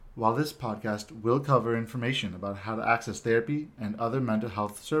While this podcast will cover information about how to access therapy and other mental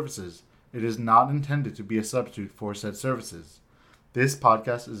health services, it is not intended to be a substitute for said services. This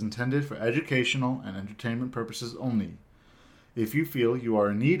podcast is intended for educational and entertainment purposes only. If you feel you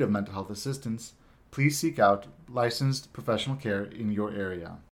are in need of mental health assistance, please seek out licensed professional care in your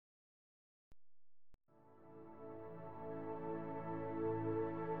area.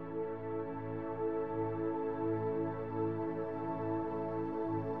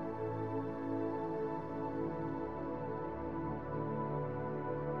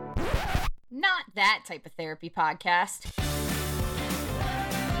 Not that type of therapy podcast.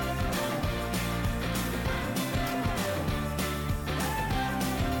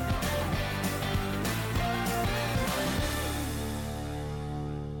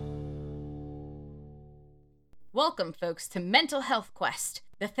 Welcome, folks, to Mental Health Quest,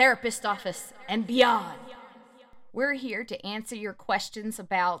 the therapist office, and beyond. We're here to answer your questions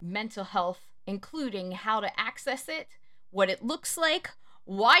about mental health, including how to access it, what it looks like,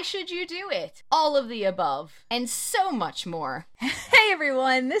 why should you do it, all of the above, and so much more. Hey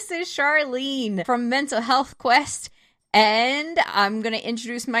everyone, this is Charlene from Mental Health Quest, and I'm going to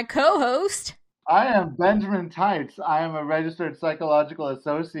introduce my co-host. I am Benjamin Tights. I am a registered psychological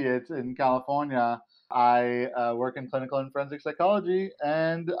associate in California. I work in clinical and forensic psychology,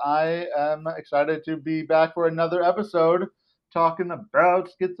 and I am excited to be back for another episode talking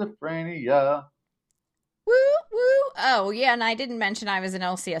about schizophrenia. Woo, woo. Oh, yeah, and I didn't mention I was an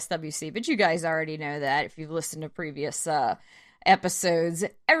LCSWC, but you guys already know that if you've listened to previous episodes.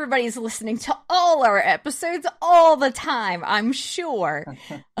 Everybody's listening to all our episodes all the time, I'm sure.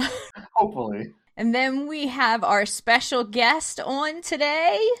 Hopefully. And then we have our special guest on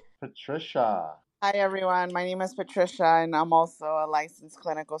today. Patricia. Hi, everyone. My name is Patricia, and I'm also a licensed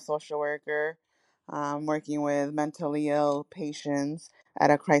clinical social worker working with mentally ill patients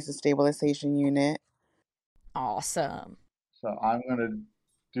at a crisis stabilization unit. Awesome. So I'm going to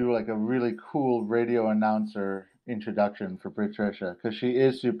do like a really cool radio announcer introduction for Patricia because she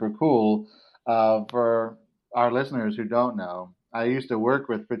is super cool. For our listeners who don't know, I used to work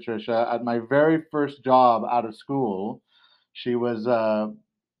with Patricia at my very first job out of school. She was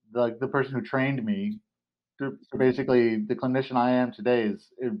the person who trained me. So basically, the clinician I am today is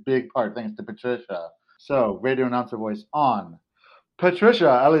a big part thanks to Patricia. So, radio announcer voice on.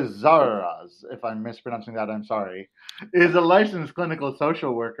 Patricia Elizaraz, if I'm mispronouncing that, I'm sorry, is a licensed clinical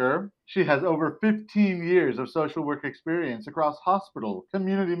social worker. She has over 15 years of social work experience across hospital,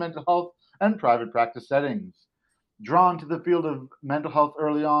 community mental health, and private practice settings. Drawn to the field of mental health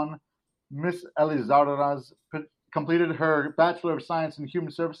early on, Miss Elizaraz completed her Bachelor of Science in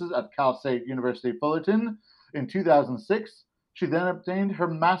Human Services at Cal State University Fullerton in 2006. She then obtained her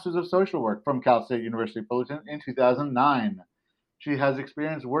Master's of Social Work from Cal State University Fullerton in 2009. She has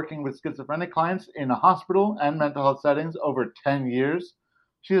experience working with schizophrenic clients in a hospital and mental health settings over 10 years.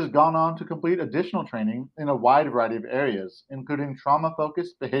 She has gone on to complete additional training in a wide variety of areas, including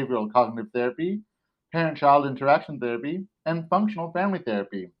trauma-focused behavioral cognitive therapy, parent-child interaction therapy, and functional family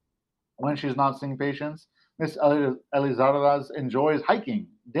therapy. When she's not seeing patients, Miss Elizaraz enjoys hiking,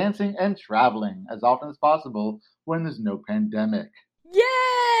 dancing, and traveling as often as possible when there's no pandemic.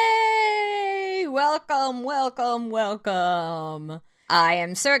 Yay! Welcome, welcome, welcome. I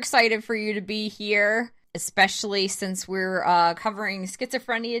am so excited for you to be here, especially since we're covering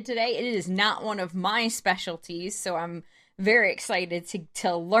schizophrenia today. It is not one of my specialties, so I'm very excited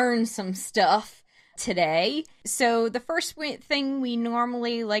to learn some stuff today. So the first thing we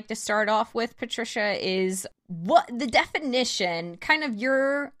normally like to start off with, Patricia, is what the definition, kind of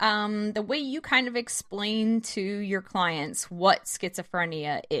your the way you kind of explain to your clients what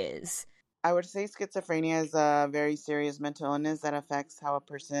schizophrenia is. I would say schizophrenia is a very serious mental illness that affects how a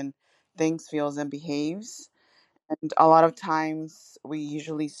person thinks, feels, and behaves. And a lot of times we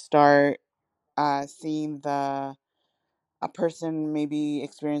usually start seeing a person maybe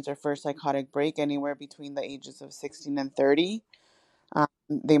experience their first psychotic break anywhere between the ages of 16 and 30.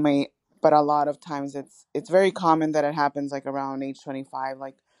 They may, but a lot of times it's very common that it happens like around age 25.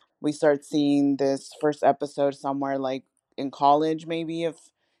 Like we start seeing this first episode somewhere like in college, maybe if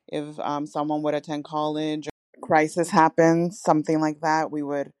someone would attend college, or crisis happens, something like that, we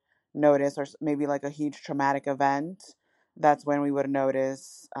would notice, or maybe like a huge traumatic event. That's when we would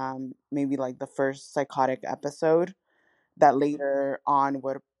notice maybe like the first psychotic episode that later on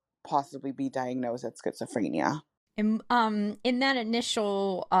would possibly be diagnosed as schizophrenia. And in that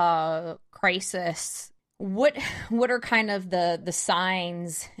initial crisis, what are kind of the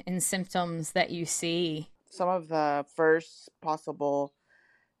signs and symptoms that you see? Some of the first possible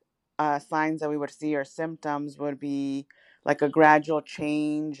signs that we would see or symptoms would be like a gradual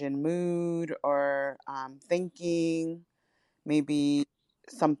change in mood or thinking, maybe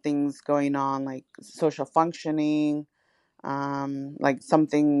something's going on like social functioning, like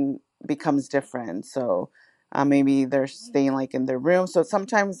something becomes different. So maybe they're staying like in their room. So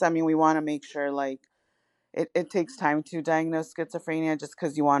sometimes, I mean, we want to make sure like it takes time to diagnose schizophrenia just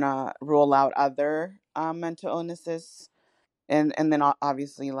because you want to rule out other mental illnesses. And then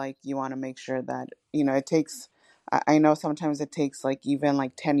obviously like you want to make sure that, it takes, I know sometimes it takes like even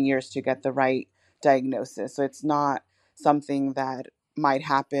like 10 years to get the right diagnosis. So it's not something that might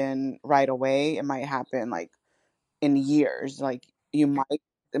happen right away. It might happen like in years. Like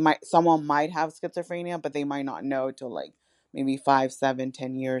someone might have schizophrenia, but they might not know till like maybe 5, 7,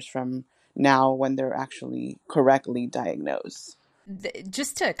 10 years from now when they're actually correctly diagnosed.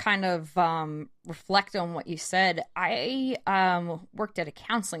 Just to kind of reflect on what you said, I worked at a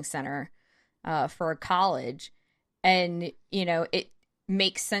counseling center for a college, and it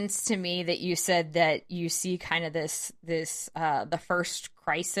makes sense to me that you said that you see kind of this the first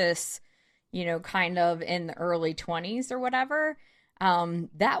crisis, kind of in the early 20s or whatever.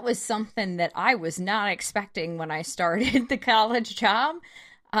 That was something that I was not expecting when I started the college job.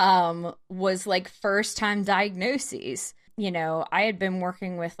 Was like first time diagnoses. I had been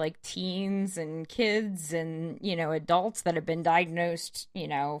working with like teens and kids and, adults that have been diagnosed,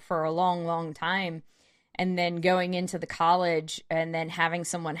 for a long, long time. And then going into the college and then having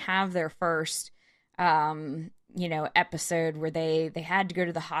someone have their first, episode where they had to go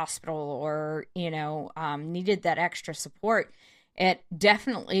to the hospital or, needed that extra support. It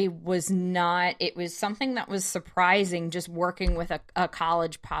definitely was not, it was something that was surprising just working with a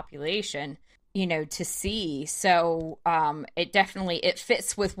college population, to see. So it definitely, it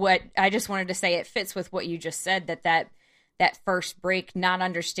fits with what I just wanted to say. It fits with what you just said, that first break, not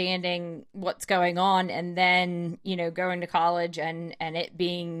understanding what's going on, and then going to college and it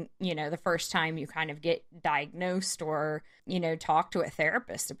being the first time you kind of get diagnosed or talk to a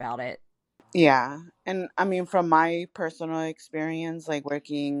therapist about it. Yeah. And I mean, from my personal experience, like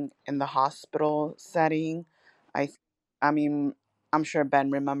working in the hospital setting, I, I mean, I'm sure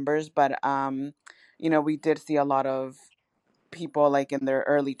Ben remembers, but, we did see a lot of people like in their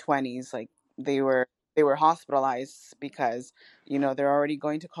early 20s, like they were hospitalized because they're already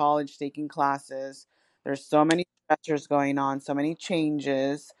going to college, taking classes. There's so many stressors going on, so many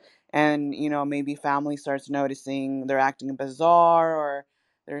changes, and maybe family starts noticing they're acting bizarre, or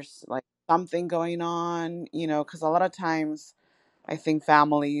there's like something going on, because a lot of times I think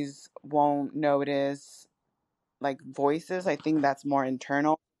families won't notice like voices. I think that's more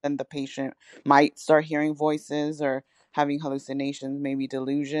internal. Then the patient might start hearing voices or having hallucinations, maybe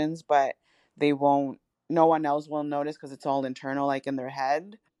delusions, but they won't, no one else will notice because it's all internal, like in their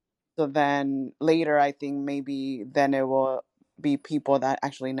head. So then later, I think maybe then it will be people that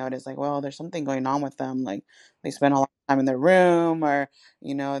actually notice, like, well, there's something going on with them. Like they spend a lot of time in their room, or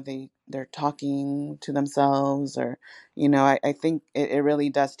they're talking to themselves, or I think it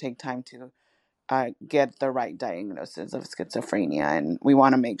really does take time to get the right diagnosis of schizophrenia, and we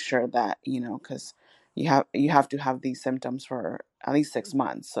want to make sure that because you have to have these symptoms for at least 6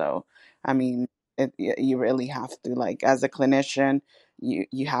 months. So I mean, you really have to, like, as a clinician,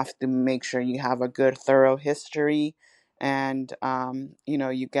 you have to make sure you have a good thorough history, and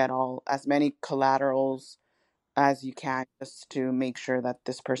you get all as many collaterals as you can just to make sure that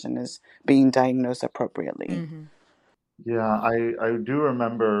this person is being diagnosed appropriately. Mm-hmm. Yeah, I do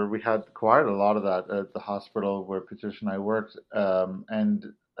remember we had quite a lot of that at the hospital where Patricia and I worked. And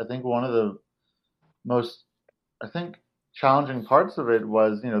I think one of the most, I think, challenging parts of it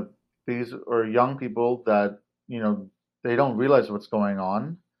was, these are young people that, they don't realize what's going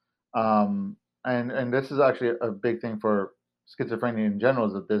on. And this is actually a big thing for schizophrenia in general,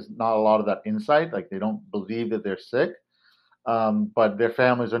 is that there's not a lot of that insight. Like they don't believe that they're sick, but their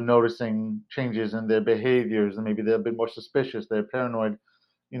families are noticing changes in their behaviors, and maybe they're a bit more suspicious. They're paranoid.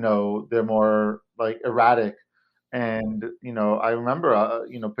 They're more like erratic. And I remember,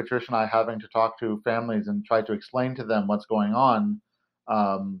 Patricia and I having to talk to families and try to explain to them what's going on,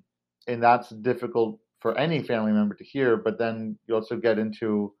 um, and that's difficult for any family member to hear. But then you also get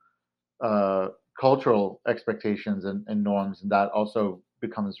into uh, cultural expectations and norms, and that also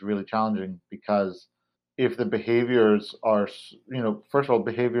becomes really challenging because if the behaviors are, first of all,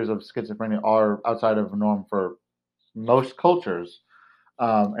 behaviors of schizophrenia are outside of a norm for most cultures,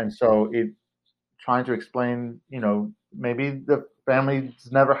 and so it trying to explain, maybe the family's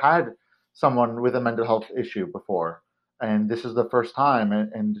never had someone with a mental health issue before, and this is the first time,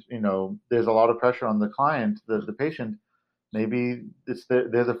 and there's a lot of pressure on the client, the patient. Maybe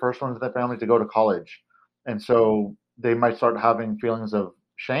they're the first ones in the family to go to college, and so they might start having feelings of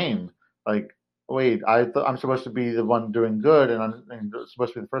shame, like, wait, I'm supposed to be the one doing good, and I'm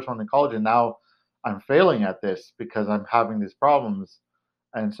supposed to be the first one in college, and now I'm failing at this because I'm having these problems,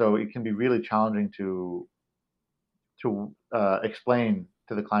 and so it can be really challenging to explain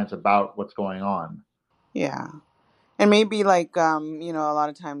to the clients about what's going on. Yeah. And maybe like a lot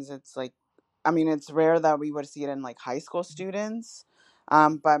of times it's like, I mean, it's rare that we would see it in like high school students.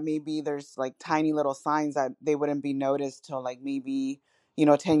 But maybe there's like tiny little signs that they wouldn't be noticed till like maybe,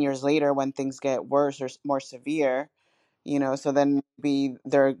 10 years later when things get worse or more severe, so then maybe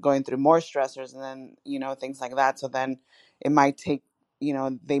they're going through more stressors and then, things like that. So then it might take,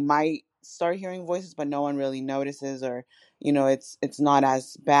 they might start hearing voices, but no one really notices, or, it's not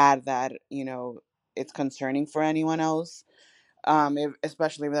as bad that, it's concerning for anyone else,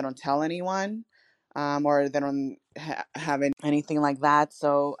 especially if they don't tell anyone, or they don't have anything like that.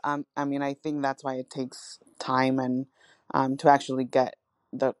 So, I mean, I think that's why it takes time and to actually get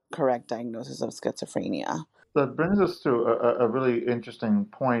the correct diagnosis of schizophrenia. That brings us to a really interesting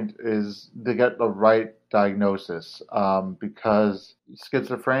point is to get the right diagnosis, because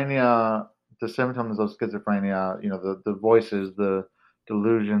schizophrenia, the symptoms of schizophrenia, the voices, the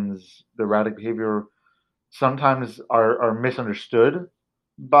delusions, the erratic behavior, sometimes are misunderstood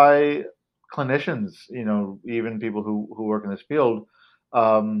by clinicians, even people who work in this field.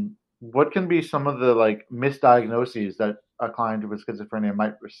 What can be some of the like misdiagnoses that a client with schizophrenia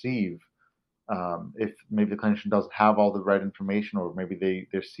might receive, if maybe the clinician doesn't have all the right information, or maybe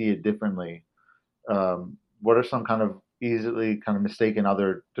they see it differently? What are some kind of easily kind of mistaken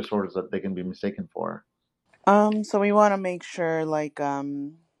other disorders that they can be mistaken for? So we want to make sure, like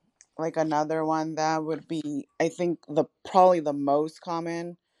another one that would be, I think the probably the most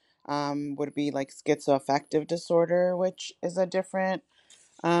common, would be like schizoaffective disorder, which is a different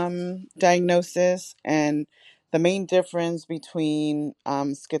diagnosis. And the main difference between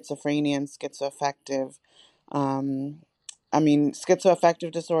schizophrenia and schizoaffective, um, I mean,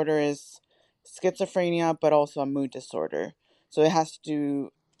 schizoaffective disorder is schizophrenia, but also a mood disorder. So it has to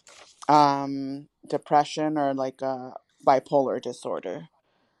do depression or like a bipolar disorder.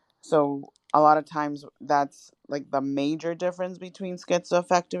 So a lot of times that's like the major difference between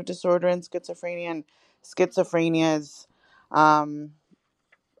schizoaffective disorder and schizophrenia. And schizophrenia is, um,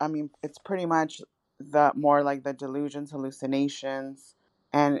 I mean, it's pretty much the more like the delusions, hallucinations,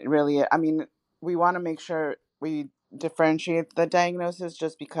 and really, I mean, we want to make sure we differentiate the diagnosis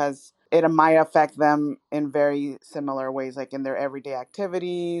just because it might affect them in very similar ways, like in their everyday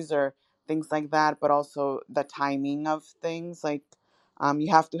activities or things like that, but also the timing of things. Like,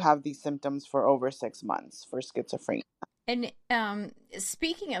 you have to have these symptoms for over 6 months for schizophrenia. And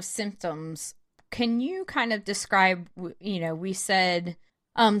speaking of symptoms, can you kind of describe, we said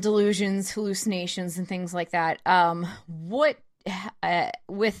delusions, hallucinations, and things like that. What,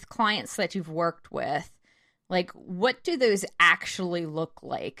 with clients that you've worked with, like, what do those actually look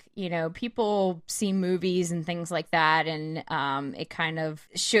like? People see movies and things like that, and it kind of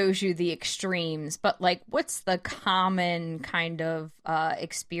shows you the extremes. But, like, what's the common kind of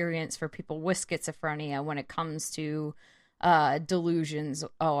experience for people with schizophrenia when it comes to delusions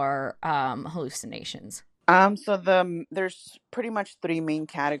or hallucinations? So there's pretty much three main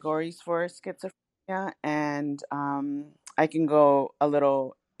categories for schizophrenia, and I can go a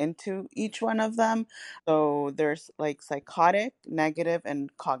little into each one of them. So there's like psychotic, negative,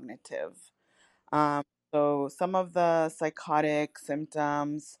 and cognitive. Um, so some of the psychotic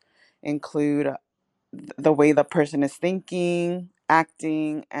symptoms include the way the person is thinking,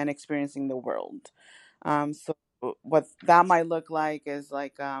 acting, and experiencing the world. So what that might look like is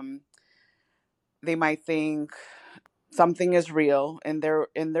like, they might think something is real in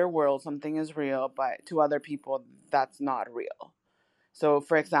their world, something is real, but to other people that's not real. So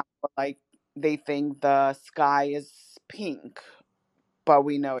for example, like, they think the sky is pink, but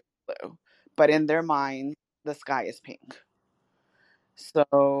we know it's blue, but in their mind the sky is pink.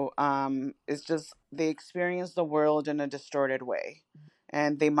 So it's just they experience the world in a distorted way,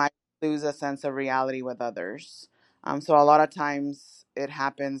 and they might lose a sense of reality with others. So a lot of times it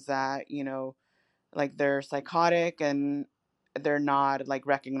happens that, like, they're psychotic and they're not like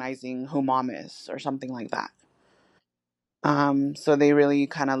recognizing who mom is or something like that. So they really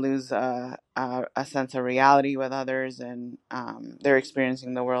kind of lose a sense of reality with others, and they're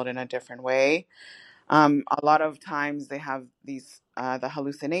experiencing the world in a different way. A lot of times they have these the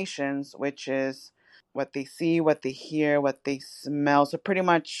hallucinations, which is what they see, what they hear, what they smell. So pretty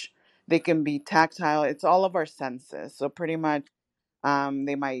much they can be tactile. It's all of our senses. So pretty much,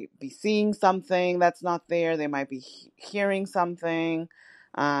 they might be seeing something that's not there. They might be hearing something.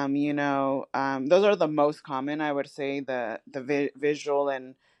 Those are the most common, I would say, the visual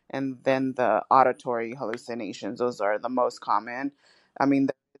and then the auditory hallucinations. Those are the most common. I mean,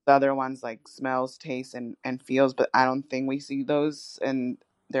 the other ones like smells, tastes, and feels, but I don't think we see those, and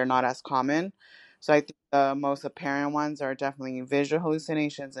they're not as common. So I think the most apparent ones are definitely visual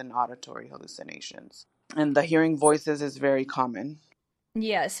hallucinations and auditory hallucinations. And the hearing voices is very common.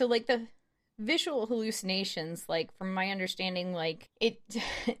 Yeah, so like the visual hallucinations, like from my understanding, like it,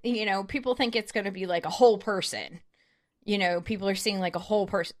 people think it's going to be like a whole person. People are seeing like a whole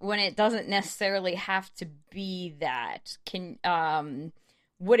person when it doesn't necessarily have to be that.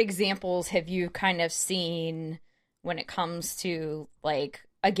 What examples have you kind of seen when it comes to like,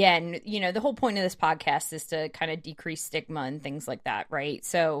 again, the whole point of this podcast is to kind of decrease stigma and things like that, right?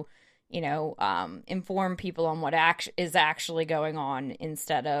 So, inform people on what is actually going on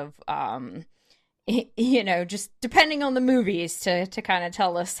instead of, just depending on the movies to kind of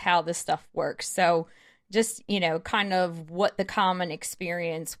tell us how this stuff works. So, just kind of what the common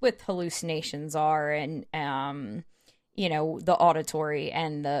experience with hallucinations are, and the auditory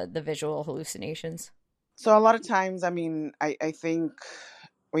and the visual hallucinations. So a lot of times, I mean, I think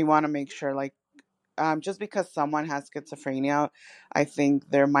we want to make sure, like, just because someone has schizophrenia, I think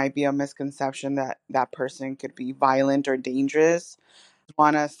there might be a misconception that that person could be violent or dangerous.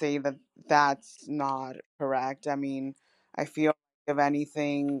 Want to say that that's not correct. I mean, I feel if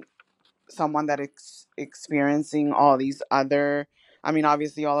anything, someone that experiencing all these other, I mean,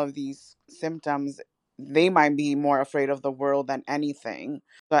 obviously all of these symptoms, they might be more afraid of the world than anything.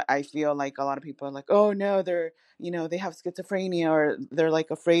 But I feel like a lot of people are like, oh no, they're, they have schizophrenia, or they're like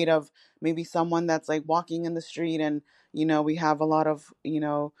afraid of maybe someone that's like walking in the street. And we have a lot of,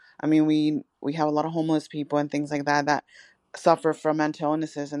 I mean, we have a lot of homeless people and things like that that suffer from mental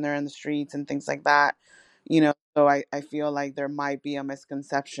illnesses, and they're in the streets and things like that. So I feel like there might be a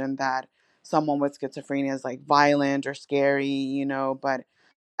misconception that someone with schizophrenia is like violent or scary, but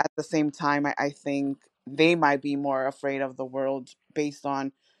at the same time, I think they might be more afraid of the world based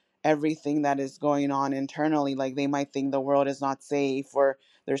on everything that is going on internally. Like they might think the world is not safe, or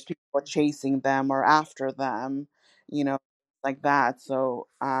there's people chasing them or after them, you know, like that. So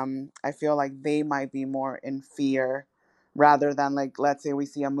I feel like they might be more in fear rather than, like, let's say we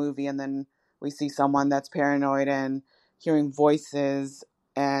see a movie and then we see someone that's paranoid and hearing voices,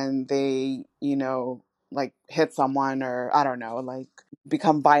 and they, like hit someone, or I don't know, like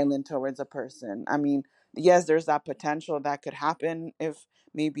become violent towards a person. I mean, yes, there's that potential that could happen if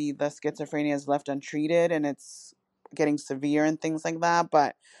maybe the schizophrenia is left untreated and it's getting severe and things like that.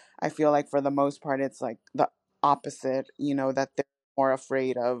 But I feel like for the most part, it's like the opposite, that they're more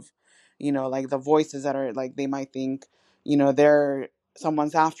afraid of, like the voices that are like, they might think, they're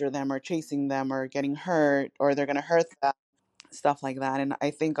someone's after them or chasing them or getting hurt, or they're going to hurt them, stuff like that. And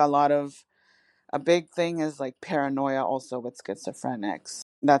I think a big thing is like paranoia also with schizophrenics.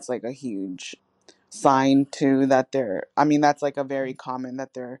 That's like a huge sign too that they're, I mean, that's like a very common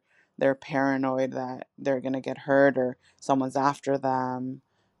that they're paranoid that they're going to get hurt or someone's after them.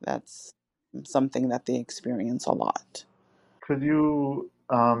 That's something that they experience a lot. Could you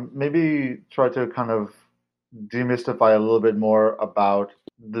maybe try to kind of demystify a little bit more about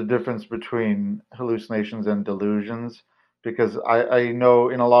the difference between hallucinations and delusions? Because I know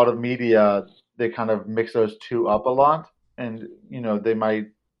in a lot of media they kind of mix those two up a lot, and they might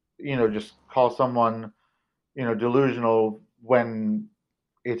just call someone delusional when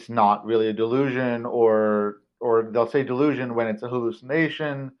it's not really a delusion, or they'll say delusion when it's a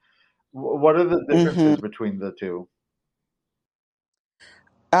hallucination. What are the hmm differences between the two?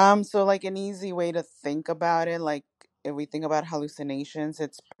 So like an easy way to think about it, like if we think about hallucinations,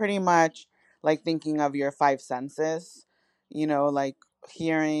 it's pretty much like thinking of your five senses, like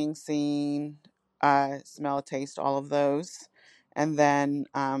hearing, seeing, smell, taste, all of those. And then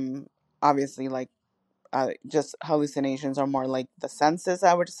obviously like just hallucinations are more like the senses,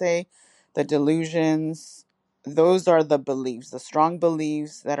 I would say. The delusions, those are the beliefs, the strong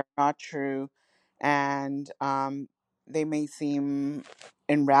beliefs that are not true, and they may seem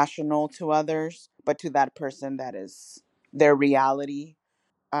irrational to others, but to that person, that is their reality.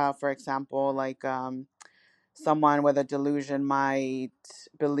 For example, like someone with a delusion might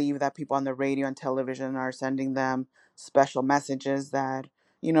believe that people on the radio and television are sending them special messages that,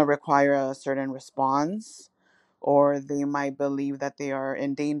 require a certain response, or they might believe that they are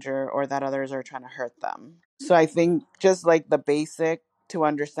in danger or that others are trying to hurt them. So I think just like the basic to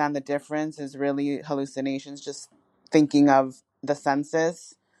understand the difference is really hallucinations, just thinking of the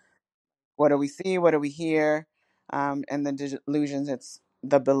senses. What do we see? What do we hear? And the delusions, it's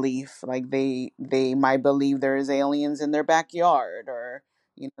the belief. Like they might believe there is aliens in their backyard, or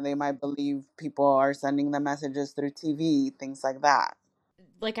They might believe people are sending them messages through TV, things like that.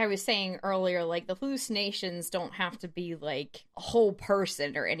 Like I was saying earlier, like the hallucinations don't have to be like a whole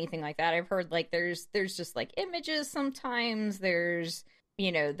person or anything like that. I've heard like there's just like images sometimes, there's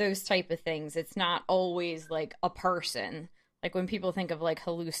those type of things. It's not always like a person. Like when people think of like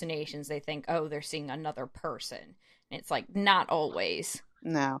hallucinations, they think, oh, they're seeing another person. And it's like not always.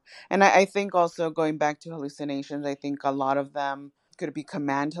 No. And I think also going back to hallucinations, I think a lot of them could be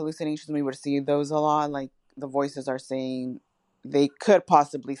command hallucinations. We would see those a lot. Like the voices are saying, they could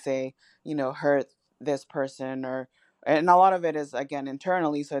possibly say, hurt this person, and a lot of it is, again,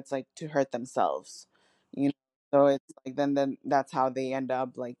 internally. So it's like to hurt themselves, you know. So it's like, then that's how they end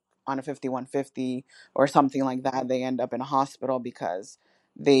up like on a 5150 or something like that. They end up in a hospital because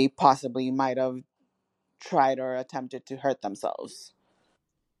they possibly might have tried or attempted to hurt themselves.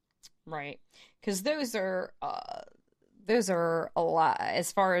 Right. Because those are a lot,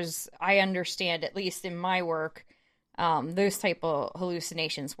 as far as I understand, at least in my work. Those type of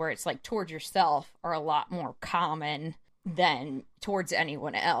hallucinations where it's like towards yourself are a lot more common than towards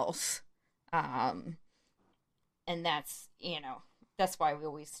anyone else. And that's why we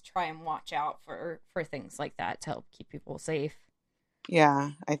always try and watch out for things like that to help keep people safe.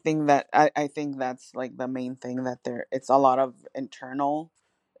 Yeah, I think that's like the main thing, that it's a lot of internal,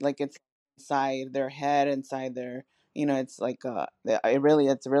 like it's inside their head, inside their, it's like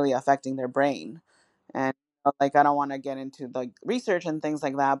it's really affecting their brain. And like, I don't want to get into like research and things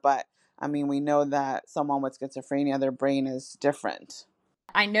like that, but I mean, we know that someone with schizophrenia, their brain is different.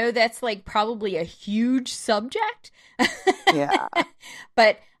 I know that's like probably a huge subject, Yeah.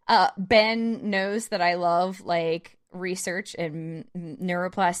 but Ben knows that I love like research and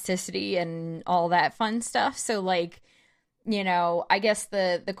neuroplasticity and all that fun stuff. So like, I guess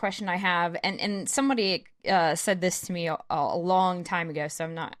the question I have, and somebody said this to me a long time ago, so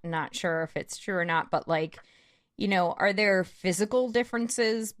I'm not sure if it's true or not, but like, are there physical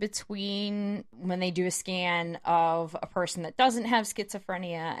differences between when they do a scan of a person that doesn't have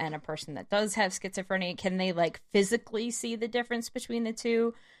schizophrenia and a person that does have schizophrenia? Can they like physically see the difference between the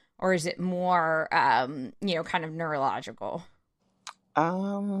two, or is it more, kind of neurological?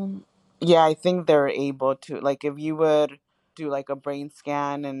 Um, yeah, I think they're able to, like, if you would do like a brain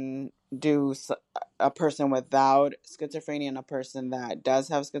scan and a person without schizophrenia and a person that does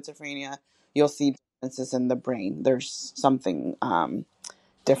have schizophrenia, you'll see differences in the brain. There's something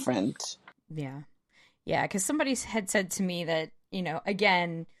different. Yeah. Yeah, because somebody had said to me that,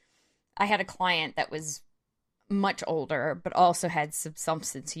 again, I had a client that was much older, but also had some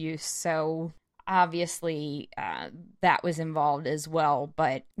substance use. So obviously that was involved as well.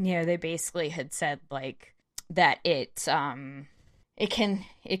 But, they basically had said like that it can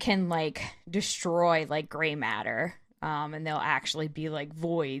like destroy like gray matter. And they'll actually be like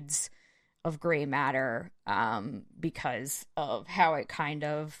voids of gray matter because of how it kind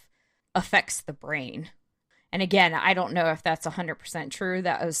of affects the brain. And again, I don't know if that's 100% true.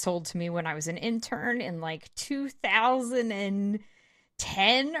 That was told to me when I was an intern in like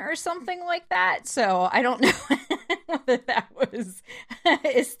 2010 or something like that. So I don't know whether that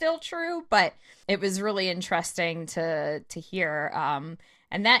is still true, but it was really interesting to hear.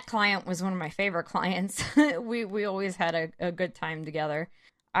 And that client was one of my favorite clients. We always had a good time together.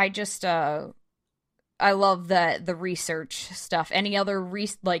 I just I love the research stuff. Any other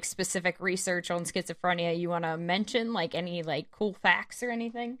like specific research on schizophrenia you want to mention? Like any like cool facts or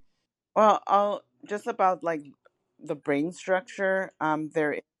anything? Well, I'll just about like the brain structure.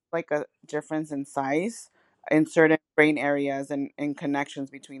 There is like a difference in size in certain brain areas, and in connections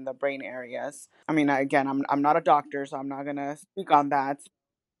between the brain areas. I mean, again, I'm not a doctor, so I'm not gonna speak on that.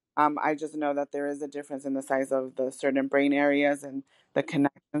 I just know that there is a difference in the size of the certain brain areas and the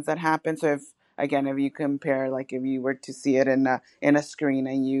connections that happen. So if you compare, like if you were to see it in a screen,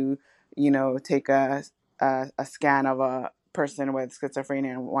 and you take a scan of a person with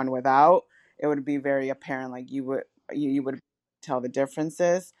schizophrenia and one without, it would be very apparent. Like you would tell the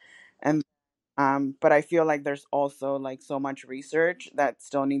differences. And but I feel like there's also like so much research that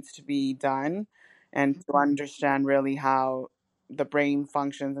still needs to be done, and to understand really how the brain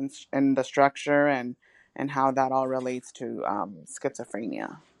functions, and the structure, and how that all relates to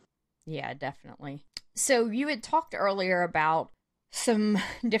schizophrenia. Yeah, definitely. So you had talked earlier about some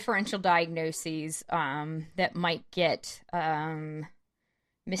differential diagnoses that might get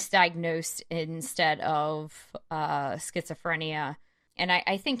misdiagnosed instead of schizophrenia. And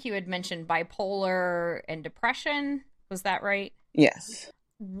I think you had mentioned bipolar and depression. Was that right? Yes.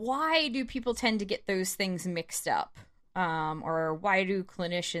 Why do people tend to get those things mixed up? Or why do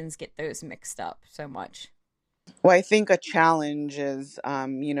clinicians get those mixed up so much? Well, I think a challenge is,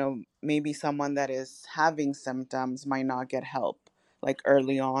 maybe someone that is having symptoms might not get help like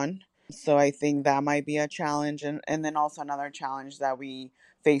early on. So I think that might be a challenge. And then also another challenge that we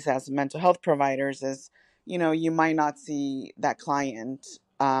face as mental health providers is, you might not see that client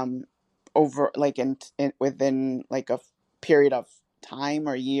over like within like a period of time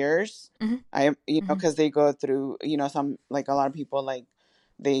or years. Hmm. Hmm. Because they go through, some like a lot of people like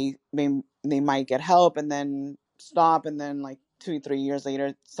they might get help and then stop, and then like 2 3 years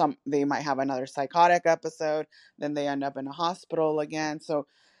later they might have another psychotic episode, then they end up in a hospital again. So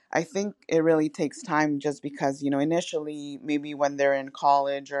I think it really takes time, just because initially maybe when they're in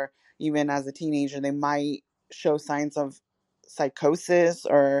college or even as a teenager they might show signs of psychosis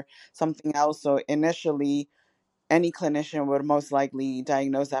or something else. So initially any clinician would most likely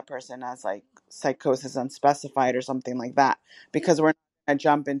diagnose that person as like psychosis unspecified or something like that, because we're not going to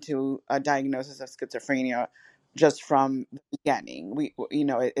jump into a diagnosis of schizophrenia just from the beginning.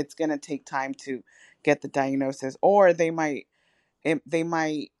 It's going to take time to get the diagnosis. Or they might,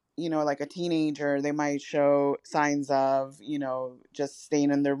 like a teenager, they might show signs of, just staying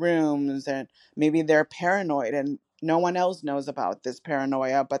in their rooms, and maybe they're paranoid and no one else knows about this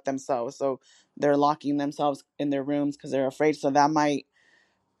paranoia but themselves. So they're locking themselves in their rooms because they're afraid. So that might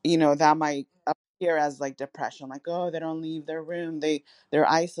appear as like depression, like, oh, they don't leave their room, they're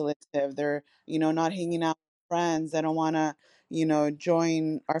isolative, they're not hanging out with friends, they don't want to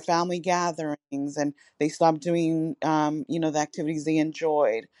join our family gatherings, and they stop doing the activities they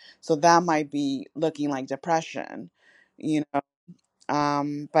enjoyed. So that might be looking like depression, you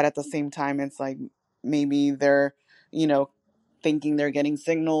but at the same time, it's like maybe they're, you know, thinking they're getting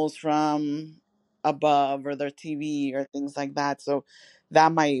signals from above or their TV or things like that. So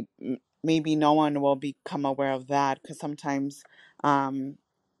that maybe no one will become aware of that, because sometimes um,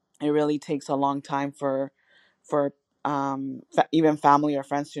 it really takes a long time for even family or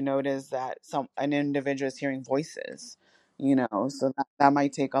friends to notice that an individual is hearing voices. So that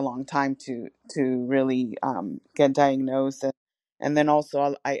might take a long time to really get diagnosed. And then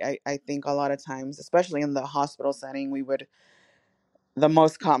also I think a lot of times, especially in the hospital setting, the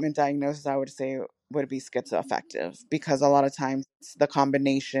most common diagnosis I would say would be schizoaffective, because a lot of times it's the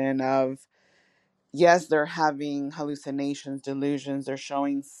combination of, yes, they're having hallucinations, delusions, they're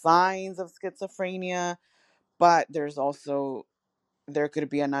showing signs of schizophrenia, but there could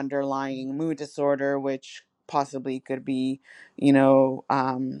be an underlying mood disorder, which possibly could be,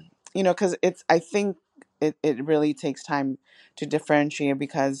 because I think it really takes time to differentiate,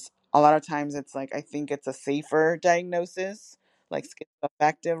 because a lot of times it's like, I think it's a safer diagnosis, like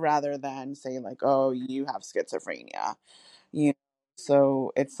schizoaffective, rather than say like, oh, you have schizophrenia. you know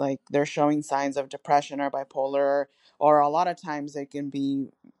so it's like they're showing signs of depression or bipolar, or a lot of times it can be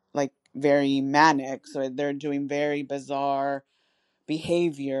like very manic, so they're doing very bizarre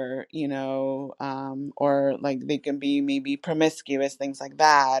behavior, or like they can be maybe promiscuous, things like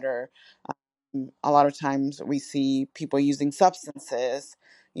that. Or a lot of times we see people using substances,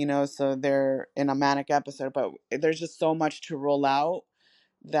 so they're in a manic episode, but there's just so much to roll out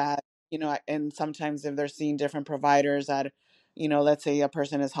that, and sometimes if they're seeing different providers at, let's say a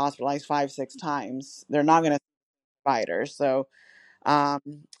person is hospitalized 5 6 times, they're not going to see a provider. So um,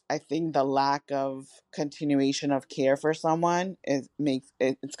 I think the lack of continuation of care for someone it's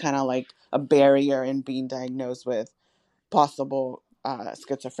kind of like a barrier in being diagnosed with possible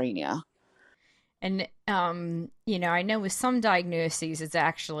schizophrenia. And I know with some diagnoses, it's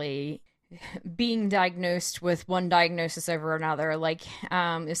actually being diagnosed with one diagnosis over another. Like,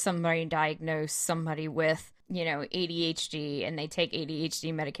 if somebody diagnosed somebody with, ADHD and they take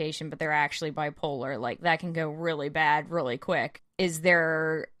ADHD medication, but they're actually bipolar, like that can go really bad really quick. Is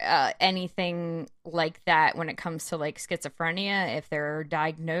there anything like that when it comes to like schizophrenia? If they're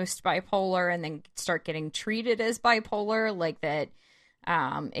diagnosed bipolar and then start getting treated as bipolar, like that,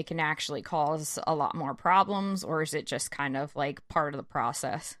 it can actually cause a lot more problems, or is it just kind of like part of the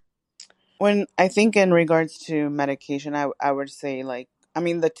process? When I think in regards to medication, I would say, like, I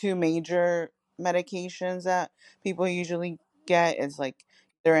mean, the two major medications that people usually get is like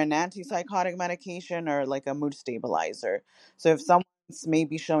they're an antipsychotic medication or like a mood stabilizer. So if someone's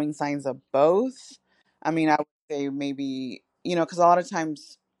maybe showing signs of both, I mean, I would say maybe, because a lot of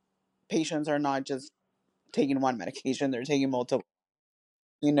times patients are not just taking one medication, they're taking multiple.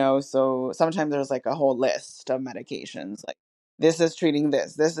 So sometimes there's like a whole list of medications, like this is treating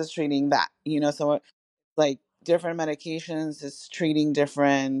this is treating that, so like different medications is treating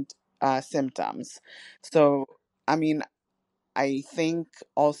different symptoms. So I mean, I think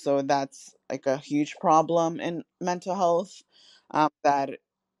also that's like a huge problem in mental health, that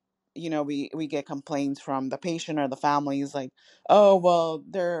we get complaints from the patient or the families like, oh, well,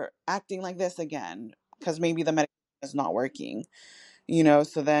 they're acting like this again because maybe the medication is not working.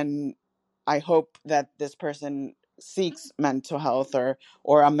 So then I hope that this person seeks mental health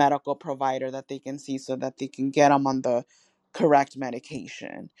or a medical provider that they can see so that they can get them on the correct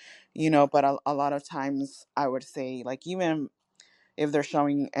medication. But a lot of times I would say, like, even if they're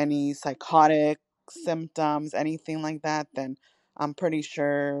showing any psychotic symptoms, anything like that, then I'm pretty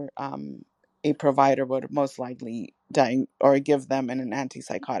sure a provider would most likely or give them an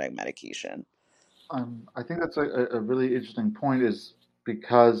antipsychotic medication. I think that's a really interesting point, is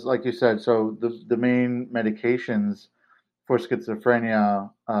because, like you said, so the main medications for schizophrenia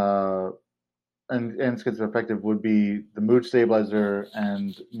and schizoaffective would be the mood stabilizer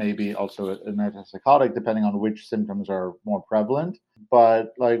and maybe also an antipsychotic, depending on which symptoms are more prevalent.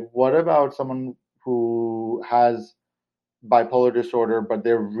 But like, what about someone who has bipolar disorder, but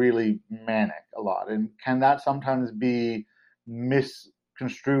they're really manic a lot? And can that sometimes be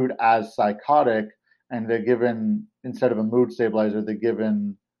misconstrued as psychotic? And they're given, instead of a mood stabilizer, they're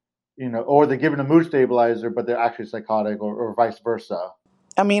given, or they're given a mood stabilizer, but they're actually psychotic, or vice versa.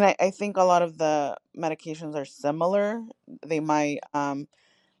 I mean, I think a lot of the medications are similar. They might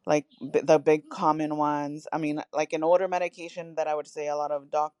like the big common ones. I mean, like an older medication that I would say a lot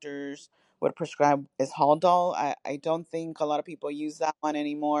of doctors would prescribe is Haldol. I don't think a lot of people use that one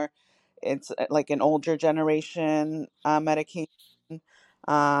anymore. It's like an older generation medication.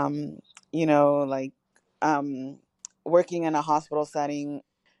 Um, like um, working in a hospital setting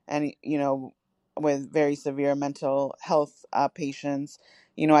and, with very severe mental health patients,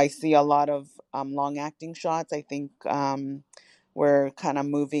 I see a lot of long acting shots. I think we're kind of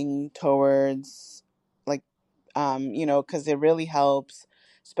moving towards like because it really helps,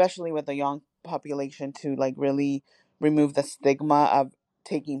 especially with the young population, to like really remove the stigma of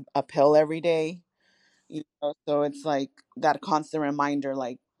taking a pill every day. So it's like that constant reminder,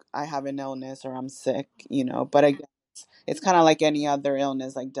 like, I have an illness or I'm sick. But again, it's kind of like any other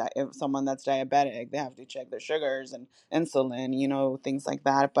illness, like if someone that's diabetic, they have to check their sugars and insulin, things like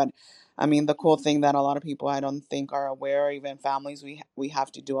that. But I mean, the cool thing that a lot of people, I don't think, are aware, or even families, we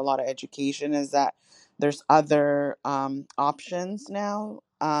have to do a lot of education, is that there's other options now,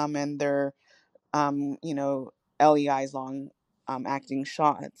 and they're LEIs, long acting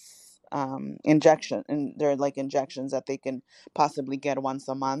shots, injection, and they're like injections that they can possibly get once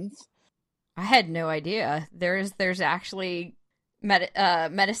a month. I had no idea. There's actually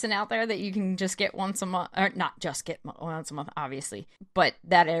medicine out there that you can just get once a month, or not just get once a month, obviously, but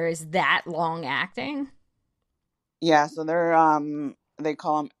that is that long acting. Yeah, so they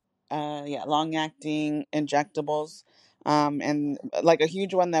call them long acting injectables. And like a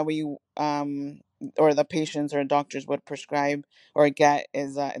huge one that we or the patients or doctors would prescribe or get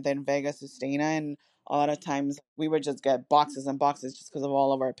is the Invega Sustenna. And a lot of times we would just get boxes and boxes just because of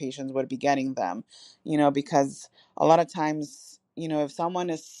all of our patients would be getting them, because a lot of times, if someone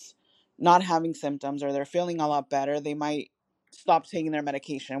is not having symptoms or they're feeling a lot better, they might stop taking their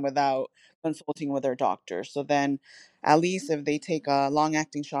medication without consulting with their doctor. So then, at least if they take a long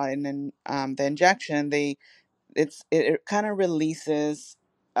acting shot and then the injection, it kind of releases.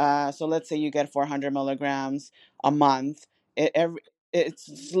 So let's say you get 400 milligrams a month.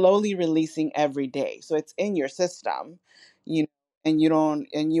 It's slowly releasing every day, so it's in your system, you know,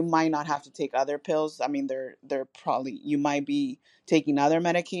 and you might not have to take other pills. I mean, they're probably, you might be taking other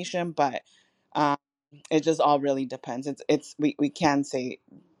medication, but um, it just all really depends. We can say,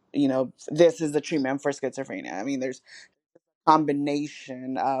 this is the treatment for schizophrenia. I mean, there's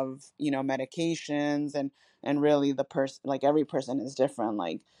combination of, medications, and really the person, like every person is different.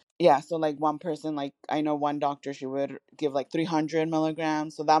 Like, yeah, so like one person, like I know one doctor, she would give like 300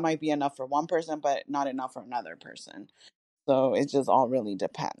 milligrams, so that might be enough for one person but not enough for another person. So it just all really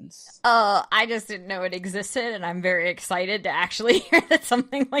depends. I just didn't know it existed, and I'm very excited to actually hear that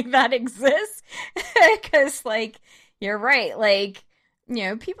something like that exists. Because, like, you're right. Like,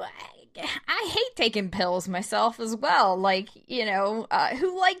 people. I hate taking pills myself as well. Like,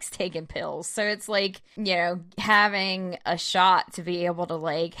 who likes taking pills? So it's like, having a shot to be able to,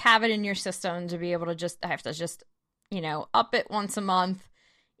 like, have it in your system, to be able to just have to just, up it once a month.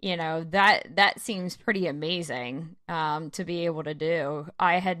 That seems pretty amazing to be able to do.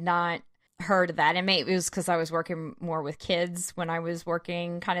 I had not heard of that, and maybe it was because I was working more with kids when I was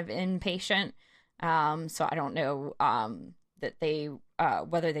working kind of inpatient. So I don't know that they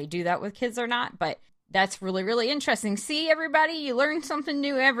whether they do that with kids or not, but that's really, really interesting. See, everybody, you learn something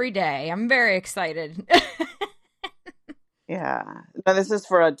new every day. I'm very excited. Yeah, no, this is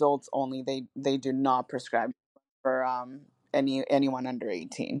for adults only. They do not prescribe for anyone under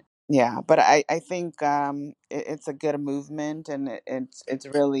 18. Yeah, but I think it's a good movement, and it's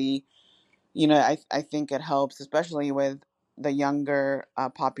really, I think it helps, especially with the younger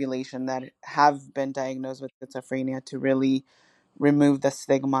population that have been diagnosed with schizophrenia, to really remove the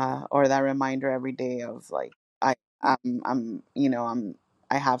stigma or that reminder every day of like I I'm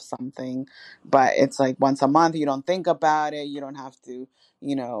I have something, but it's like once a month. You don't think about it. You don't have to,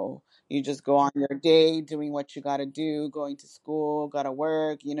 you know, you just go on your day doing what you got to do, going to school, got to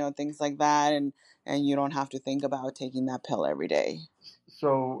work, things like that, and you don't have to think about taking that pill every day.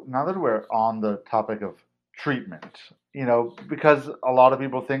 So now that we're on the topic of treatment, because a lot of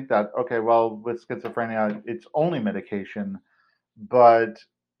people think that, okay, well, with schizophrenia, it's only medication, but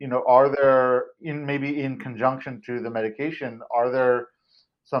are there, in maybe in conjunction to the medication, are there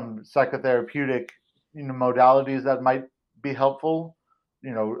some psychotherapeutic modalities that might be helpful?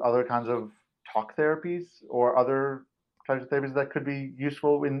 Other kinds of talk therapies or other types of therapies that could be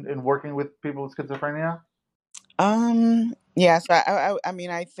useful in working with people with schizophrenia? Yeah, so I mean,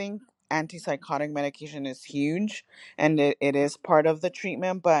 I think antipsychotic medication is huge, and it is part of the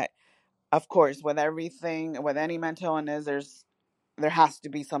treatment, but of course, with everything, with any mental illness, there has to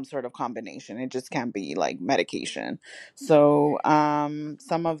be some sort of combination. It just can't be like medication. So,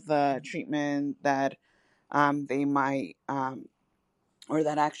 some of the treatment that they might or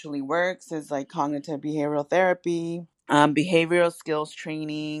that actually works is like cognitive behavioral therapy, behavioral skills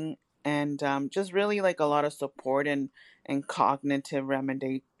training, and just really like a lot of support and cognitive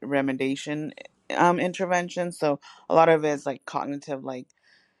remediation intervention. So a lot of it is like cognitive, like,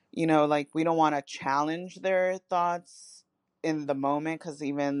 like we don't want to challenge their thoughts in the moment, because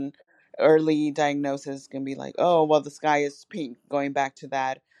even early diagnosis can be like, oh, well, the sky is pink, going back to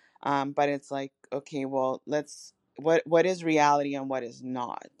that. But it's like, okay, well, what is reality and what is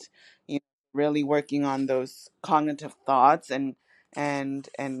not? Really working on those cognitive thoughts, and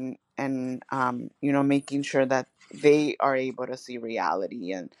making sure that they are able to see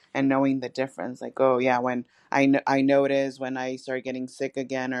reality, and knowing the difference. Like, oh yeah, when I notice when I start getting sick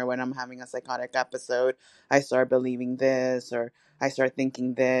again, or when I'm having a psychotic episode, I start believing this, or I start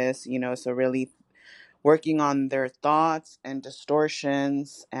thinking this, so really working on their thoughts and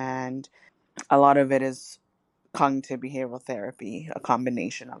distortions. And a lot of it is cognitive behavioral therapy, a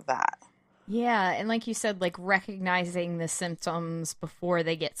combination of that. Yeah, and like you said, like recognizing the symptoms before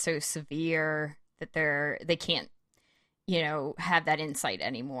they get so severe that they can't, have that insight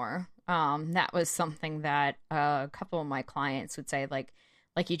anymore. That was something that a couple of my clients would say, like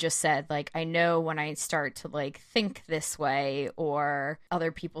you just said, like I know when I start to like think this way, or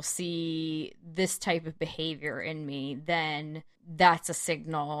other people see this type of behavior in me, then that's a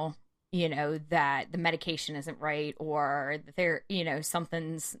signal, that the medication isn't right, or that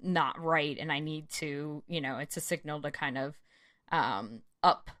something's not right, and I need to, it's a signal to kind of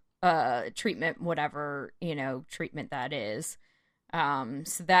up treatment, whatever, treatment that is.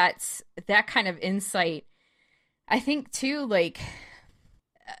 So that's that kind of insight. I think too, like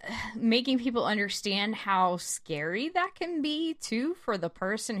making people understand how scary that can be too for the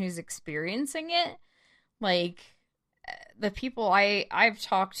person who's experiencing it. Like the people I've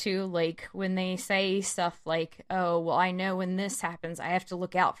talked to, like when they say stuff like, "Oh, well, I know when this happens, I have to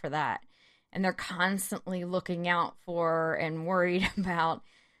look out for that," and they're constantly looking out for and worried about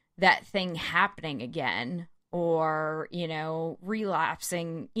that thing happening again, or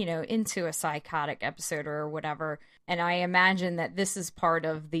relapsing into a psychotic episode or whatever. And I imagine that this is part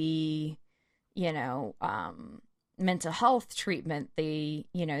of the you know mental health treatment, the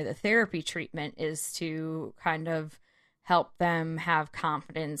therapy treatment, is to kind of help them have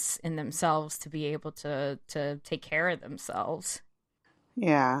confidence in themselves to be able to take care of themselves.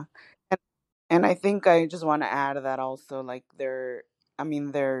 Yeah. And, and I think I just want to add that also, like, I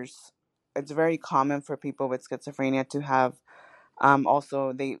mean, it's very common for people with schizophrenia to have,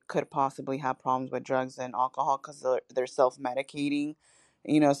 also, they could possibly have problems with drugs and alcohol, because they're self-medicating.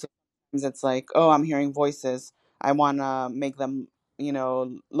 So sometimes it's like, oh, I'm hearing voices. I want to make them,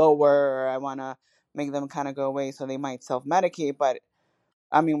 lower, or I want to make them kind of go away. So they might self-medicate, but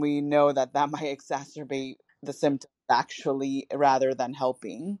I mean, we know that that might exacerbate the symptoms actually, rather than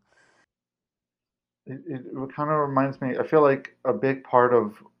helping. It kind of reminds me, I feel like a big part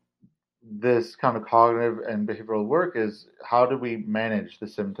of this kind of cognitive and behavioral work is how do we manage the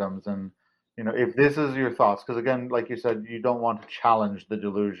symptoms, and if this is your thoughts, because again, like you said, you don't want to challenge the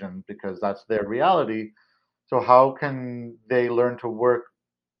delusion because that's their reality. So how can they learn to work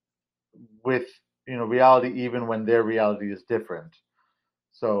with reality even when their reality is different?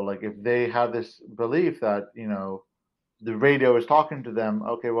 So like if they have this belief that the radio is talking to them,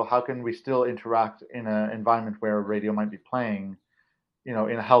 okay, well, how can we still interact in an environment where a radio might be playing, in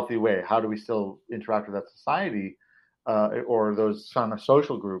a healthy way? How do we still interact with that society, or those kind of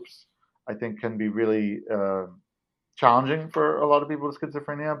social groups? I think can be really challenging for a lot of people with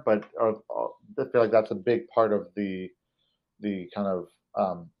schizophrenia, but I feel like that's a big part of the kind of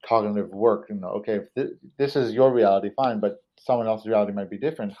cognitive work. Okay, if this is your reality, fine, but someone else's reality might be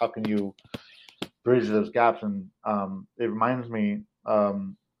different. How can you bridge those gaps? And it reminds me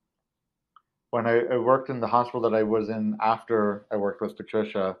when I worked in the hospital that I was in after I worked with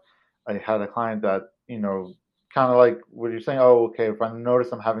Patricia, I had a client that, kind of like what you're saying, oh, okay, if I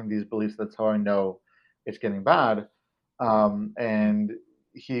notice I'm having these beliefs, that's how I know it's getting bad. And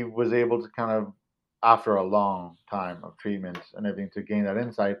he was able to kind of, after a long time of treatment and everything, to gain that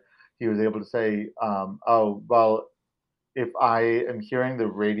insight, he was able to say, oh, well, if I am hearing the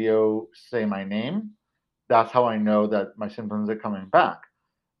radio say my name, that's how I know that my symptoms are coming back.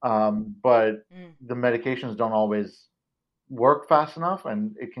 But the medications don't always work fast enough,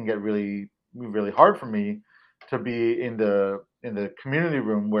 and it can get really, really hard for me to be in the community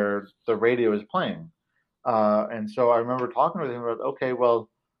room where the radio is playing. And so I remember talking with him about, okay, well,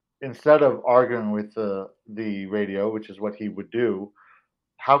 instead of arguing with the radio, which is what he would do,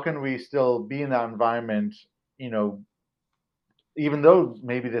 how can we still be in that environment, even though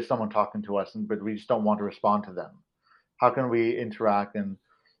maybe there's someone talking to us, but we just don't want to respond to them? How can we interact? And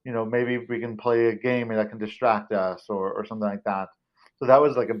maybe we can play a game that can distract us, or something like that. So that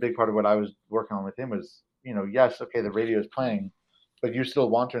was like a big part of what I was working on with him was, yes, okay, the radio is playing, but you still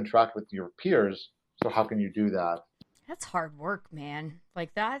want to interact with your peers. So how can you do that? That's hard work, man.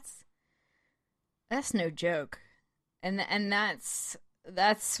 Like that's no joke. And that's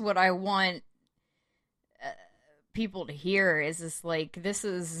what I want people to hear is this, like, this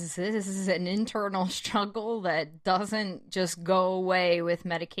is an internal struggle that doesn't just go away with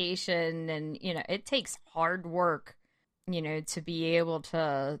medication, and it takes hard work to be able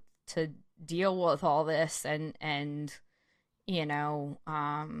to deal with all this and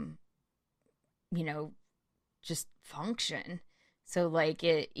just function. So like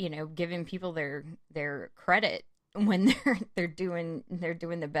giving people their credit when they're doing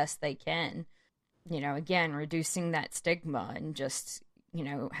the best they can. Again, reducing that stigma and just,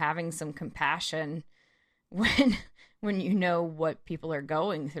 having some compassion when you know what people are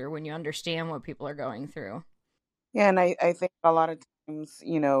going through, when you understand what people are going through. Yeah, and I think a lot of times,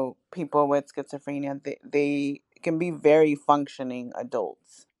 people with schizophrenia, they can be very functioning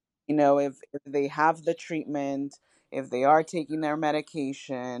adults. If they have the treatment, if they are taking their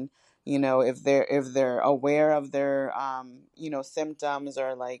medication, if they're aware of their symptoms,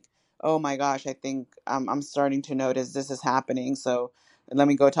 or like, oh my gosh, I think I'm starting to notice this is happening, so let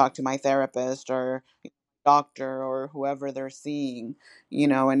me go talk to my therapist or doctor or whoever they're seeing,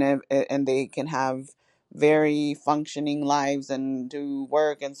 and they can have very functioning lives and do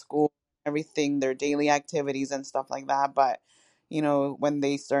work and school, everything, their daily activities and stuff like that. But when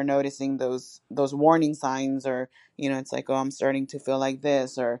they start noticing those warning signs, or it's like, oh, I'm starting to feel like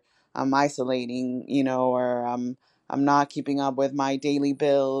this, or I'm isolating, or I'm not keeping up with my daily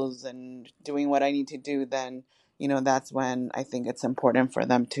bills and doing what I need to do, then that's when I think it's important for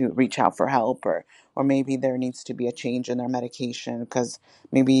them to reach out for help, or maybe there needs to be a change in their medication because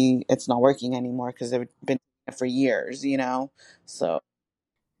maybe it's not working anymore because they've been doing it for years, So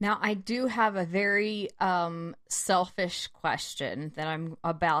Now, I do have a very selfish question that I'm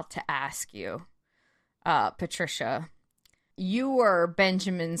about to ask you, Patricia. You were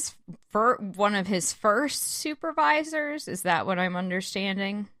Benjamin's one of his first supervisors. Is that what I'm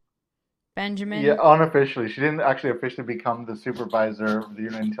understanding, Benjamin? Yeah, unofficially. She didn't actually officially become the supervisor of the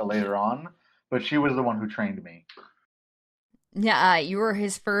unit until later on, but she was the one who trained me. Yeah, you were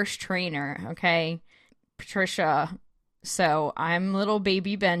his first trainer, okay? Patricia, so I'm little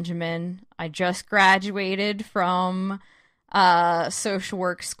baby Benjamin. I just graduated from social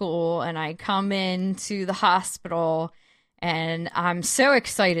work school, and I come into the hospital, and I'm so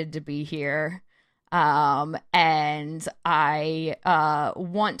excited to be here. And I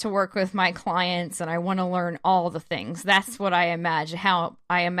want to work with my clients, and I want to learn all the things. That's what I imagine, how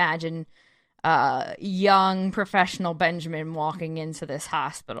I imagine young professional Benjamin walking into this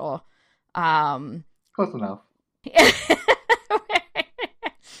hospital. Close enough.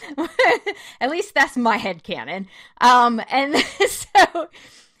 At least that's my headcanon. And so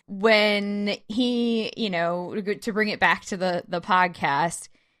when he, to bring it back to the podcast,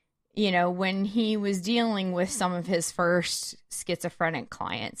 when he was dealing with some of his first schizophrenic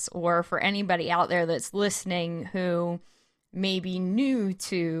clients, or for anybody out there that's listening who may be new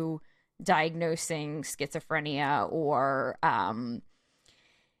to diagnosing schizophrenia, or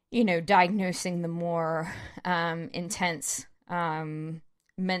diagnosing the more intense um,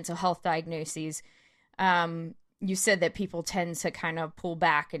 mental health diagnoses. You said that people tend to kind of pull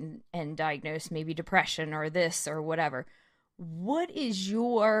back and diagnose maybe depression or this or whatever. What is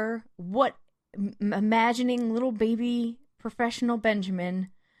your, imagining little baby professional Benjamin,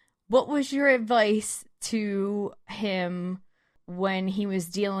 what was your advice to him when he was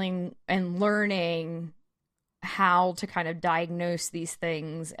dealing and learning how to kind of diagnose these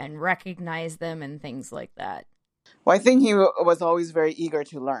things and recognize them and things like that? Well, I think he was always very eager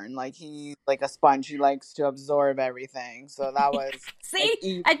to learn. Like he's like a sponge. He likes to absorb everything. So that was like See?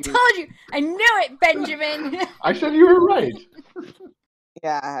 easy. I told you. I knew it, Benjamin. I said you were right.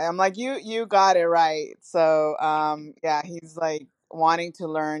 Yeah, I'm like you got it right. So yeah, he's like wanting to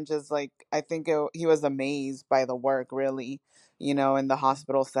learn. Just like I think he was amazed by the work, really, in the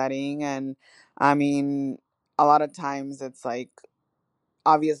hospital setting. And I mean, a lot of times it's like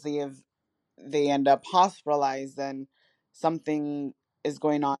obviously if they end up hospitalized, then something is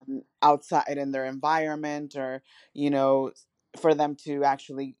going on outside in their environment, or you know for them to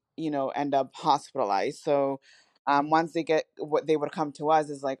actually end up hospitalized. So once they get what they would come to us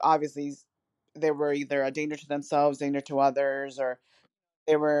is like obviously they were either a danger to themselves, danger to others, or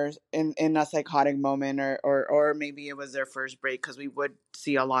they were in a psychotic moment, or maybe it was their first break, because we would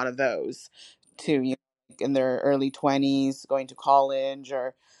see a lot of those too, like in their early 20s going to college,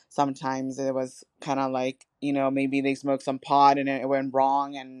 or sometimes it was kind of like maybe they smoked some pot and it went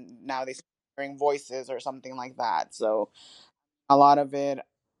wrong and now they start hearing voices or something like that. So a lot of it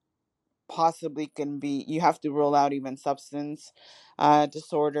possibly can be, you have to rule out even substance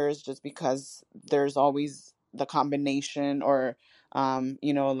disorders, just because there's always the combination, or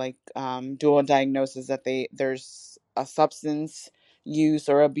like dual diagnosis, that there's a substance use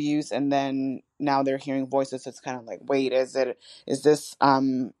or abuse, and then now they're hearing voices. So it's kind of like, wait, is this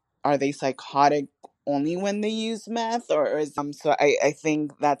are they psychotic only when they use meth, or is so I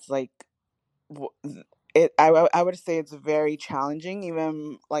think that's like I would say it's very challenging,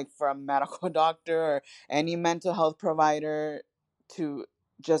 even like for a medical doctor or any mental health provider, to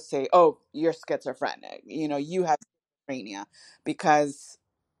just say, oh, you're schizophrenic, you have schizophrenia, because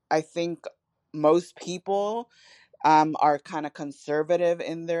I think most people are kind of conservative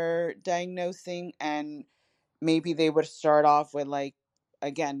in their diagnosing, and maybe they would start off with, like,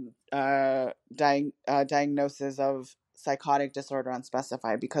 again, diagnosis of psychotic disorder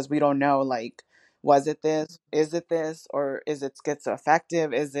unspecified, because we don't know, like, was it this, is it this, or is it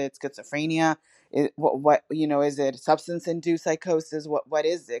schizoaffective, is it schizophrenia, what is it substance induced psychosis, what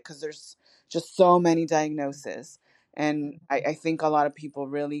is it, because there's just so many diagnoses. And I think a lot of people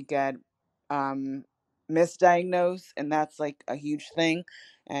really get um misdiagnosed, and that's like a huge thing.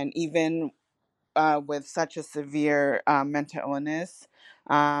 And even with such a severe mental illness,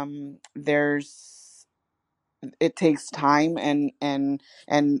 there's it takes time, and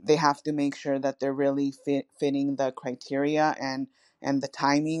they have to make sure that they're really fitting the criteria, and the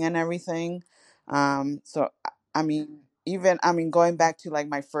timing and everything. So I mean, even going back to like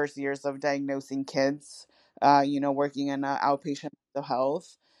my first years of diagnosing kids, working in outpatient mental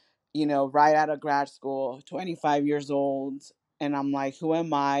health, right out of grad school, 25 years old. And I'm like, who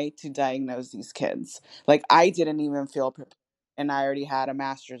am I to diagnose these kids? Like, I didn't even feel prepared. And I already had a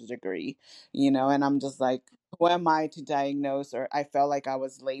master's degree, and I'm just like, who am I to diagnose? Or I felt like I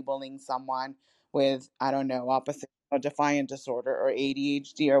was labeling someone with, I don't know, opposite or defiant disorder or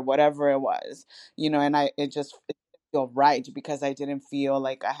ADHD or whatever it was, and it didn't feel right, because I didn't feel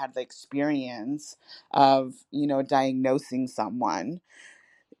like I had the experience of, diagnosing someone,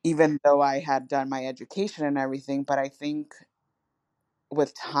 even though I had done my education and everything. But I think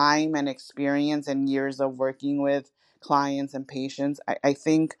with time and experience and years of working with clients and patients, I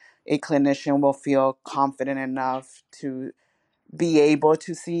think a clinician will feel confident enough to be able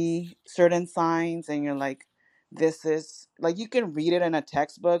to see certain signs. And you're like, this is like, you can read it in a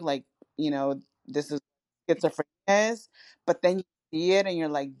textbook, like, this is schizophrenia is, but then you see it and you're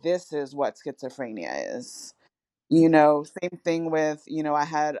like, this is what schizophrenia is. Same thing with, I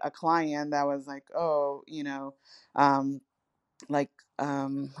had a client that was like, oh, um, like,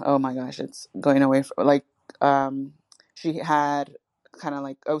 oh my gosh, it's going away from, like, um, she had kind of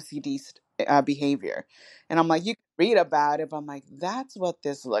like OCD behavior. And I'm like, you can read about it, but I'm like, that's what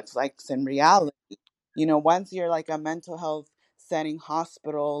this looks like in reality. Once you're like a mental health setting,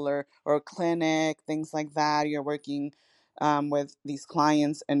 hospital or clinic, things like that, you're working with these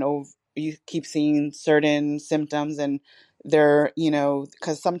clients, and you keep seeing certain symptoms, and they're,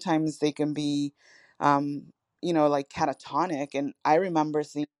 because sometimes they can be, like catatonic. And I remember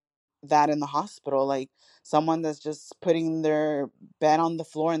seeing that in the hospital, like someone that's just putting their bed on the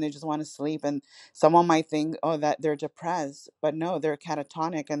floor and they just want to sleep, and someone might think, oh, that they're depressed, but no, they're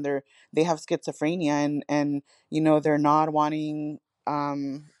catatonic and they have schizophrenia, and they're not wanting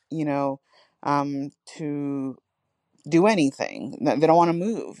you know to do anything. They don't want to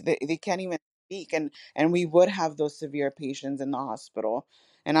move. They can't even speak. And we would have those severe patients in the hospital.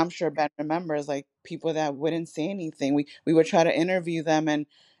 And I'm sure Ben remembers, like, people that wouldn't say anything. We would try to interview them, and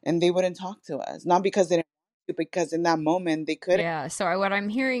they wouldn't talk to us. Not because they didn't want to, because in that moment they couldn't. Yeah. So what I'm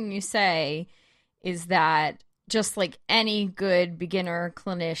hearing you say is that just like any good beginner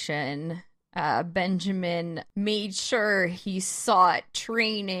clinician, Benjamin made sure he sought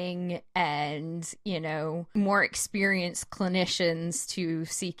training and, more experienced clinicians to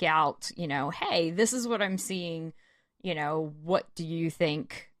seek out, hey, this is what I'm seeing. What do you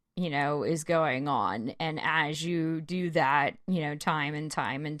think, is going on? And as you do that, time and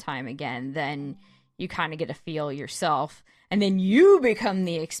time and time again, then you kind of get a feel yourself. And then you become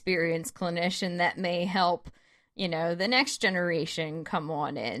the experienced clinician that may help, the next generation come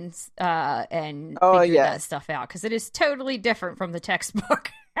on in and Oh, figure yeah. that stuff out. Because it is totally different from the textbook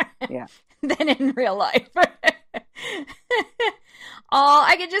Yeah. than in real life. Oh,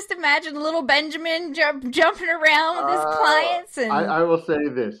 I can just imagine little Benjamin jumping around with his clients. And I will say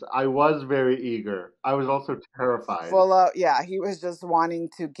this. I was very eager. I was also terrified. Yeah, he was just wanting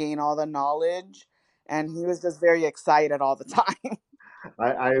to gain all the knowledge, and he was just very excited all the time.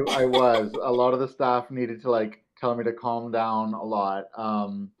 I was. A lot of the staff needed to like tell me to calm down a lot.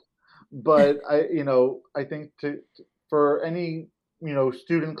 But I think for any,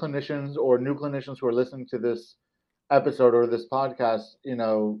 student clinicians or new clinicians who are listening to this episode or this podcast,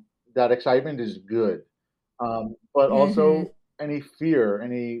 that excitement is good. But Mhm. also any fear,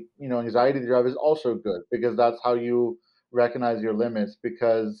 any, anxiety that you have is also good because that's how you recognize your limits.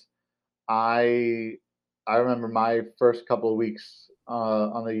 Because I I remember my first couple of weeks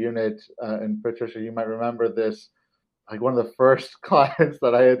on the unit, and Patricia, you might remember this. Like one of the first clients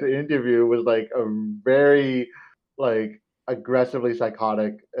that I had to interview was like a very like aggressively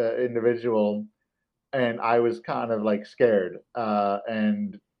psychotic individual, and I was kind of like scared,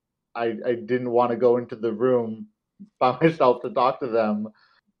 and I didn't want to go into the room by myself to talk to them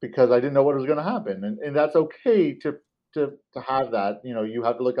because I didn't know what was going to happen, and that's okay to have that. You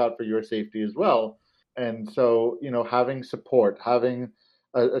have to look out for your safety as well, and so having support, having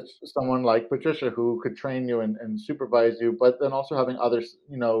someone like Patricia who could train you and supervise you, but then also having others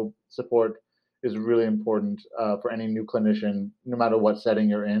support is really important for any new clinician, no matter what setting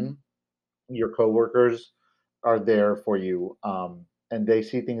you're in. Your coworkers are there for you, and they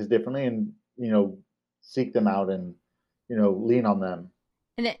see things differently, and seek them out and lean on them.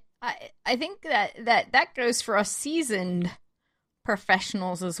 And I think that goes for us seasoned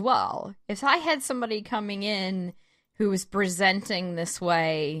professionals as well. If I had somebody coming in who was presenting this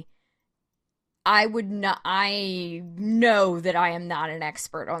way, I would not. I know that I am not an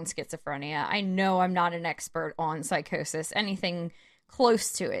expert on schizophrenia. I know I'm not an expert on psychosis, anything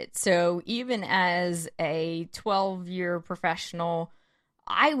close to it. So even as a 12-year professional,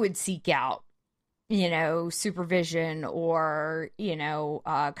 I would seek out, supervision or,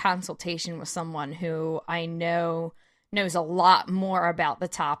 consultation with someone who I know knows a lot more about the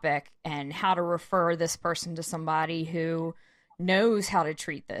topic and how to refer this person to somebody who knows how to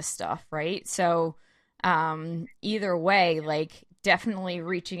treat this stuff, right? So, either way, like definitely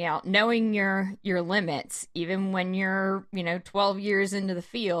reaching out, knowing your limits, even when you're, 12 years into the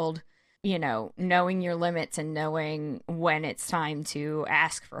field, knowing your limits and knowing when it's time to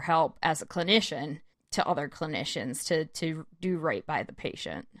ask for help as a clinician to other clinicians to do right by the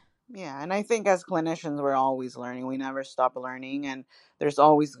patient. Yeah, and I think as clinicians, we're always learning. We never stop learning, and there's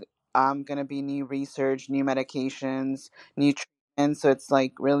always going to be new research, new medications, new treatments. So it's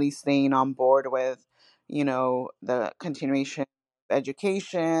like really staying on board with, the continuation of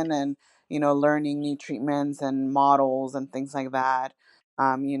education, and learning new treatments and models and things like that.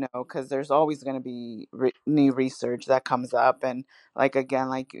 Because there's always going to be new research that comes up, and like again,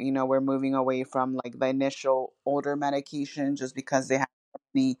 like we're moving away from like the initial older medication just because they have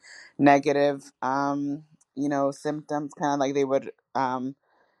the negative symptoms, kind of like they would and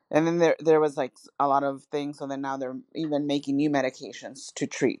then there was like a lot of things, so then now they're even making new medications to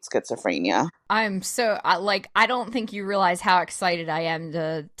treat schizophrenia. I'm so I don't think you realize how excited I am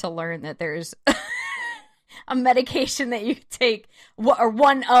to learn that there's a medication that you could take, or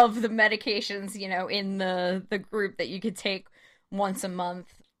one of the medications, in the group that you could take once a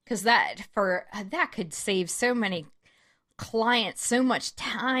month, because that could save so many clients so much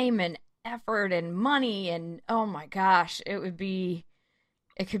time and effort and money, and oh my gosh, it would be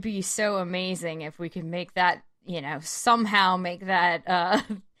It could be so amazing if we could make that, somehow make that,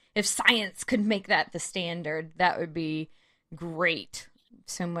 if science could make that the standard, that would be great.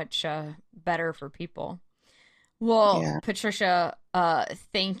 So much better for people. Well, Yeah. Patricia,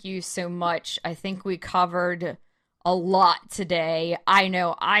 thank you so much. I think we covered a lot today. I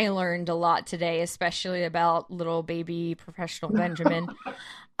know I learned a lot today, especially about little baby professional Benjamin,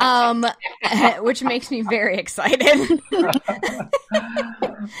 which makes me very excited.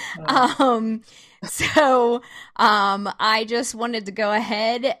 So I just wanted to go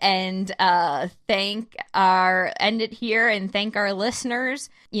ahead and end it here and thank our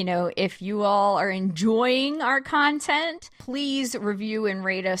listeners. If you all are enjoying our content, please review and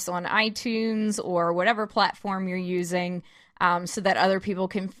rate us on iTunes or whatever platform you're using, so that other people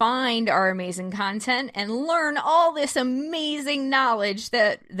can find our amazing content and learn all this amazing knowledge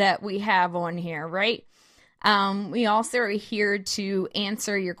that we have on here, right? We also are here to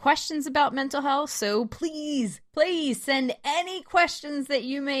answer your questions about mental health, so please send any questions that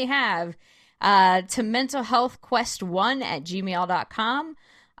you may have to mentalhealthquest1@gmail.com.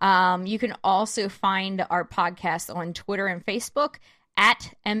 You can also find our podcast on Twitter and Facebook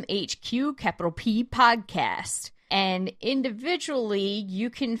at MHQ capital P podcast. And individually, you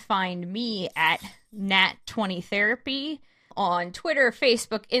can find me at Nat20Therapy on Twitter,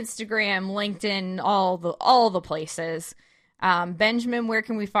 Facebook, Instagram, LinkedIn, all the places. Benjamin, where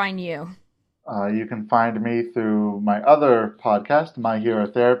can we find you? You can find me through my other podcast, My Hero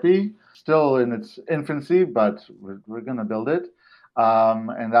Therapy, still in its infancy, but we're going to build it.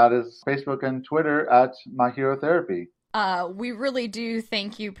 And that is Facebook and Twitter at My Hero Therapy. We really do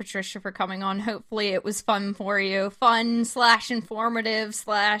thank you, Patricia, for coming on. Hopefully it was fun for you. Fun/informative/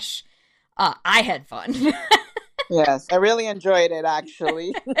 I had fun. Yes, I really enjoyed it,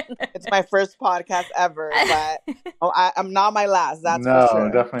 actually. It's my first podcast ever, but I'm not my last, that's for sure.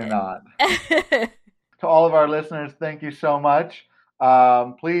 No, definitely not. To all of our listeners, thank you so much.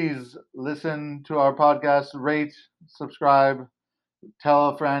 Please listen to our podcast, rate, subscribe,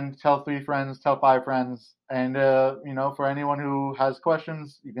 tell a friend, tell 3 friends, tell 5 friends. And, for anyone who has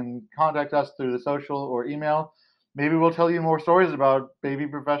questions, you can contact us through the social or email. Maybe we'll tell you more stories about baby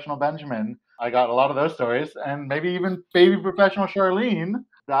professional Benjamin. I got a lot of those stories. And maybe even baby professional Charlene.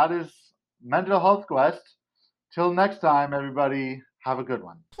 That is Mental Health Quest. Till next time, everybody, have a good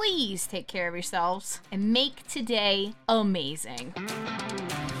one. Please take care of yourselves and make today amazing.